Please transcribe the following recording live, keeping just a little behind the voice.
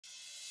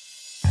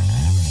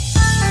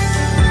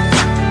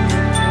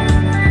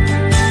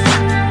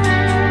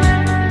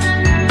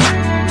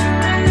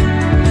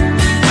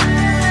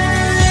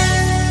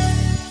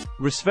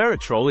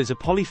Resveratrol is a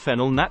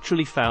polyphenol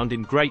naturally found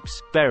in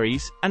grapes,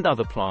 berries, and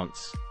other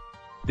plants.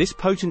 This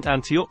potent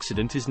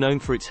antioxidant is known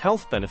for its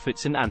health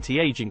benefits and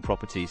anti-aging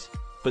properties,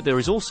 but there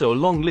is also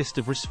a long list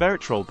of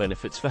resveratrol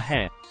benefits for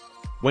hair.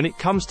 When it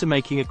comes to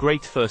making a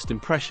great first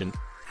impression,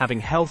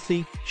 having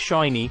healthy,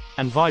 shiny,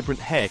 and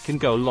vibrant hair can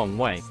go a long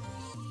way.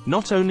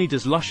 Not only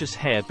does luscious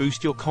hair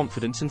boost your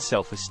confidence and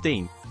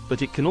self-esteem,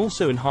 but it can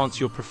also enhance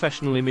your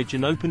professional image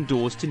and open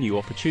doors to new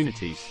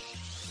opportunities.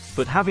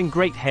 But having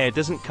great hair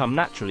doesn't come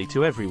naturally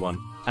to everyone,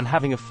 and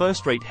having a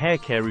first-rate hair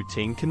care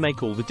routine can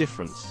make all the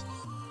difference.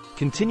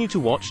 Continue to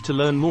watch to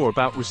learn more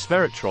about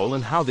resveratrol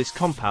and how this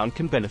compound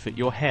can benefit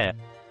your hair.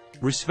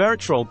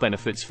 Resveratrol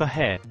benefits for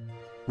hair.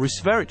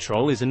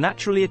 Resveratrol is a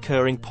naturally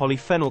occurring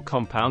polyphenol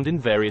compound in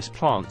various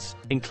plants,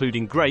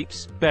 including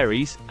grapes,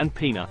 berries, and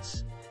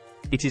peanuts.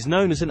 It is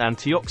known as an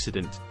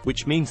antioxidant,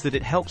 which means that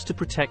it helps to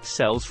protect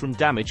cells from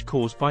damage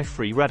caused by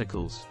free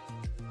radicals.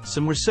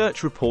 Some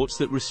research reports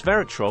that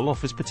resveratrol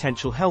offers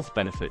potential health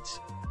benefits,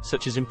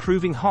 such as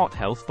improving heart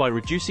health by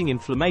reducing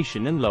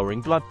inflammation and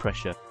lowering blood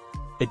pressure.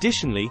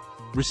 Additionally,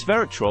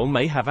 resveratrol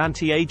may have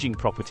anti-aging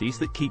properties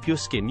that keep your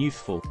skin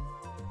youthful.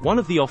 One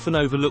of the often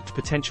overlooked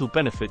potential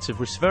benefits of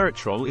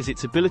resveratrol is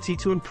its ability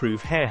to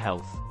improve hair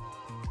health.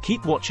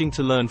 Keep watching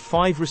to learn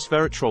 5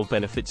 resveratrol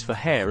benefits for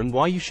hair and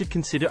why you should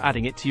consider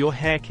adding it to your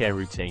hair care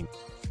routine.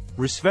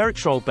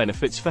 Resveratrol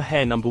benefits for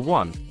hair. Number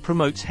 1,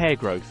 promotes hair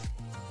growth.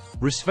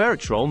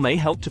 Resveratrol may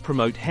help to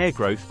promote hair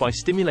growth by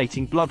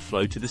stimulating blood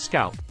flow to the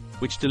scalp,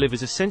 which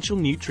delivers essential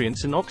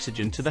nutrients and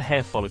oxygen to the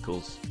hair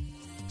follicles.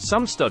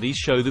 Some studies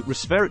show that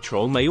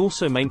resveratrol may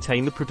also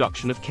maintain the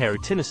production of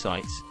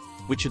keratinocytes,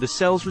 which are the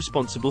cells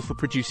responsible for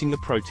producing the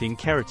protein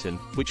keratin,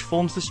 which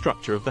forms the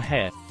structure of the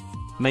hair.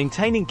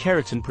 Maintaining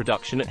keratin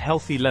production at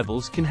healthy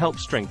levels can help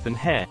strengthen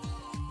hair.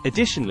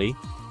 Additionally,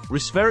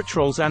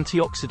 resveratrol's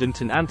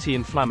antioxidant and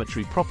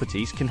anti-inflammatory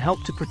properties can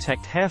help to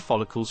protect hair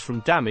follicles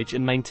from damage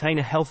and maintain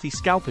a healthy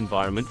scalp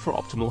environment for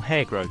optimal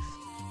hair growth.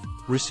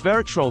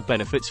 Resveratrol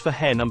benefits for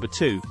hair. Number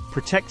 2,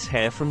 protects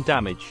hair from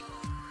damage.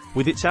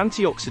 With its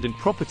antioxidant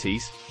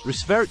properties,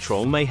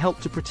 resveratrol may help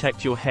to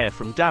protect your hair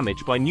from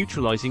damage by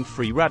neutralizing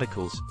free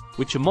radicals,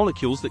 which are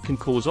molecules that can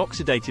cause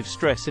oxidative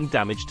stress and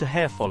damage to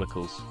hair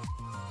follicles.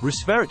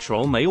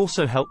 Resveratrol may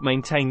also help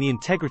maintain the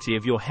integrity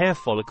of your hair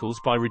follicles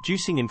by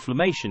reducing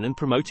inflammation and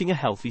promoting a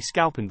healthy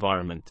scalp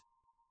environment.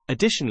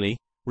 Additionally,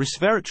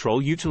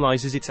 resveratrol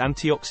utilizes its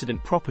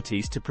antioxidant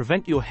properties to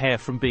prevent your hair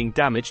from being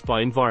damaged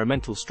by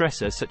environmental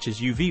stressors such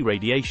as UV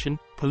radiation,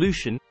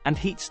 pollution, and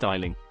heat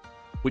styling,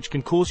 which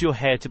can cause your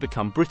hair to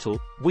become brittle,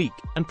 weak,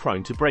 and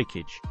prone to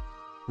breakage.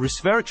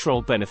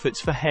 Resveratrol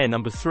benefits for hair.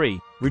 Number 3,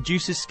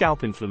 reduces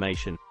scalp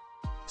inflammation.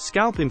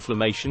 Scalp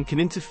inflammation can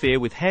interfere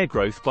with hair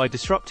growth by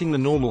disrupting the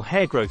normal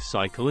hair growth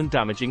cycle and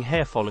damaging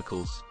hair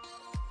follicles.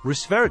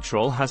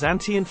 Resveratrol has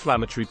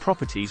anti-inflammatory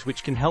properties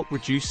which can help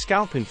reduce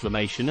scalp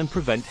inflammation and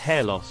prevent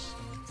hair loss.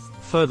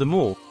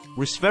 Furthermore,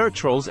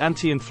 resveratrol's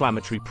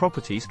anti-inflammatory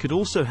properties could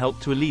also help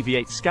to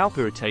alleviate scalp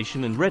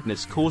irritation and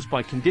redness caused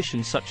by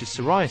conditions such as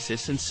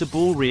psoriasis and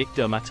seborrheic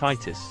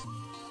dermatitis.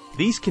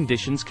 These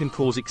conditions can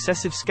cause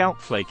excessive scalp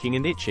flaking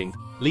and itching,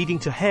 leading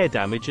to hair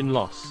damage and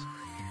loss.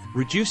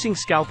 Reducing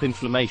scalp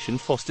inflammation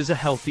fosters a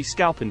healthy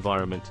scalp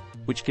environment,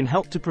 which can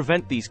help to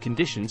prevent these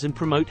conditions and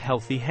promote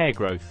healthy hair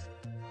growth.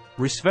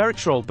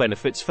 Resveratrol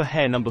benefits for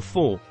hair. Number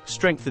 4,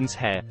 strengthens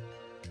hair.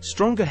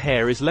 Stronger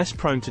hair is less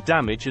prone to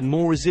damage and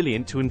more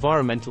resilient to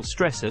environmental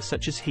stressors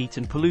such as heat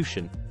and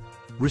pollution.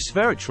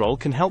 Resveratrol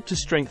can help to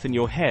strengthen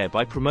your hair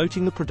by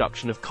promoting the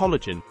production of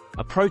collagen,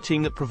 a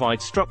protein that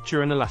provides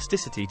structure and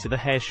elasticity to the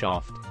hair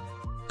shaft.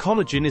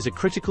 Collagen is a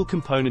critical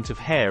component of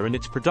hair and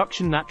its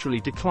production naturally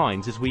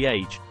declines as we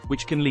age,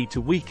 which can lead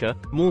to weaker,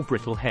 more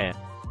brittle hair.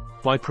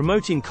 By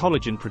promoting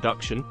collagen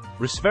production,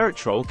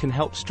 resveratrol can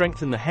help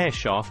strengthen the hair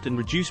shaft and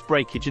reduce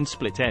breakage and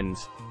split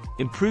ends,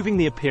 improving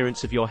the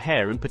appearance of your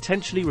hair and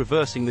potentially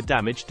reversing the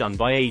damage done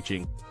by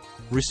aging.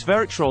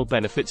 Resveratrol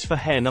benefits for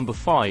hair. Number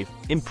 5,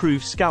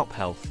 improves scalp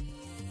health.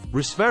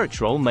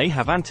 Resveratrol may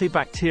have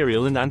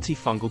antibacterial and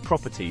antifungal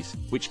properties,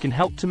 which can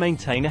help to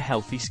maintain a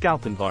healthy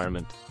scalp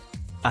environment.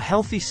 A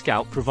healthy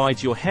scalp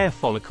provides your hair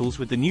follicles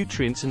with the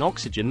nutrients and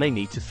oxygen they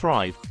need to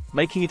thrive,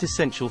 making it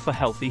essential for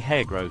healthy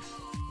hair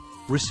growth.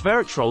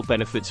 Resveratrol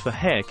benefits for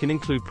hair can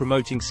include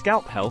promoting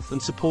scalp health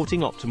and supporting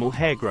optimal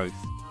hair growth.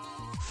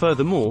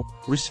 Furthermore,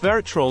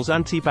 resveratrol's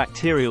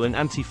antibacterial and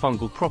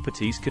antifungal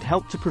properties could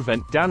help to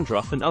prevent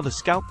dandruff and other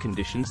scalp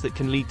conditions that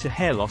can lead to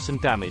hair loss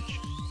and damage.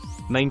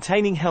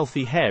 Maintaining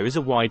healthy hair is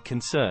a wide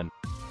concern.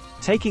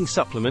 Taking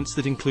supplements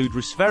that include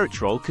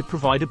resveratrol could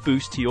provide a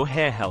boost to your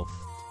hair health.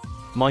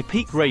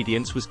 myPEAK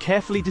Radiance was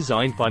carefully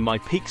designed by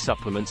myPEAK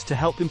supplements to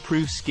help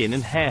improve skin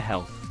and hair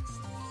health.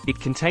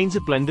 It contains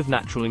a blend of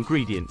natural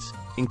ingredients,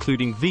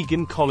 including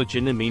vegan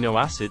collagen amino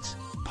acids,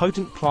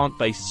 potent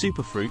plant-based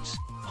superfruits,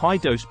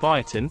 high-dose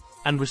biotin,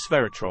 and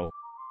resveratrol.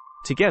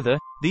 Together,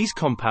 these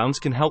compounds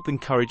can help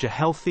encourage a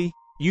healthy,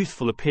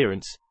 youthful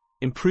appearance,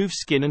 improve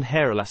skin and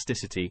hair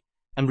elasticity,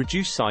 and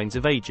reduce signs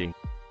of aging.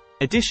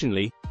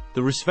 Additionally,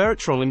 The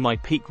resveratrol in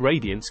myPEAK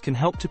Radiance can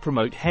help to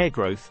promote hair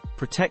growth,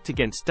 protect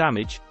against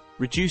damage,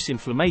 reduce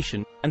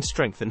inflammation, and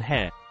strengthen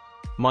hair.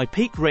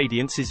 myPEAK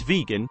Radiance is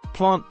vegan,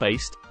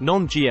 plant-based,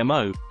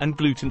 non-GMO, and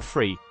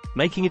gluten-free,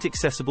 making it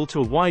accessible to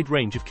a wide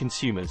range of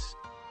consumers.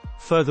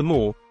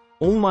 Furthermore,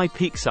 all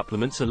myPEAK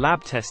supplements are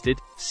lab-tested,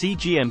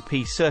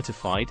 CGMP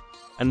certified,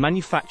 and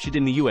manufactured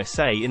in the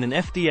USA in an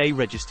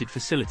FDA-registered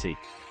facility.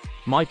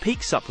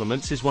 myPEAK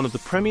Supplements is one of the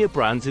premier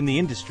brands in the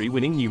industry,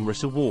 winning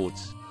numerous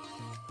awards,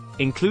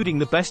 including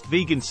the Best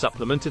Vegan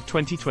Supplement of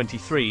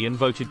 2023 and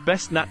voted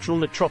Best Natural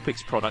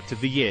Nootropics Product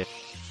of the Year,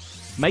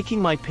 making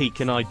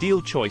myPEAK an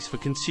ideal choice for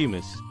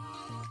consumers.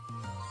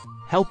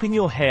 Helping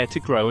your hair to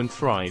grow and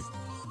thrive.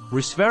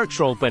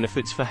 Resveratrol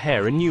benefits for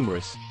hair are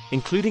numerous,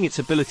 including its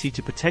ability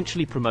to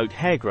potentially promote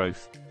hair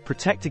growth,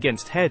 protect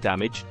against hair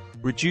damage,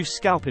 reduce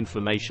scalp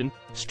inflammation,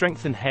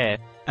 strengthen hair,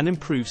 and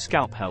improve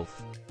scalp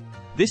health.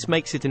 This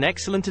makes it an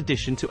excellent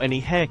addition to any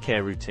hair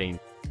care routine.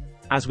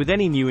 As with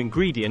any new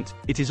ingredient,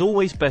 it is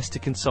always best to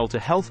consult a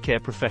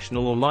healthcare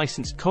professional or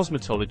licensed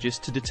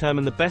cosmetologist to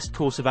determine the best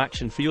course of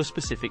action for your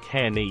specific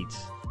hair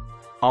needs.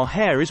 Our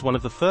hair is one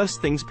of the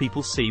first things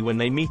people see when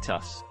they meet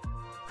us.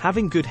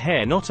 Having good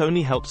hair not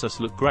only helps us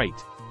look great,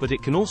 but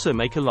it can also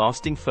make a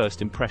lasting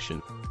first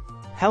impression.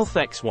 Health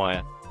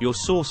X-Wire, your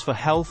source for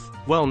health,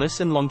 wellness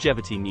and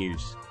longevity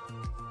news.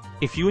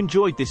 If you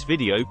enjoyed this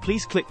video,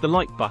 please click the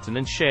like button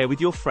and share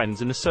with your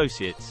friends and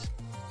associates.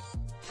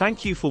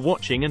 Thank you for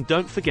watching, and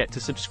don't forget to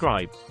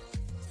subscribe.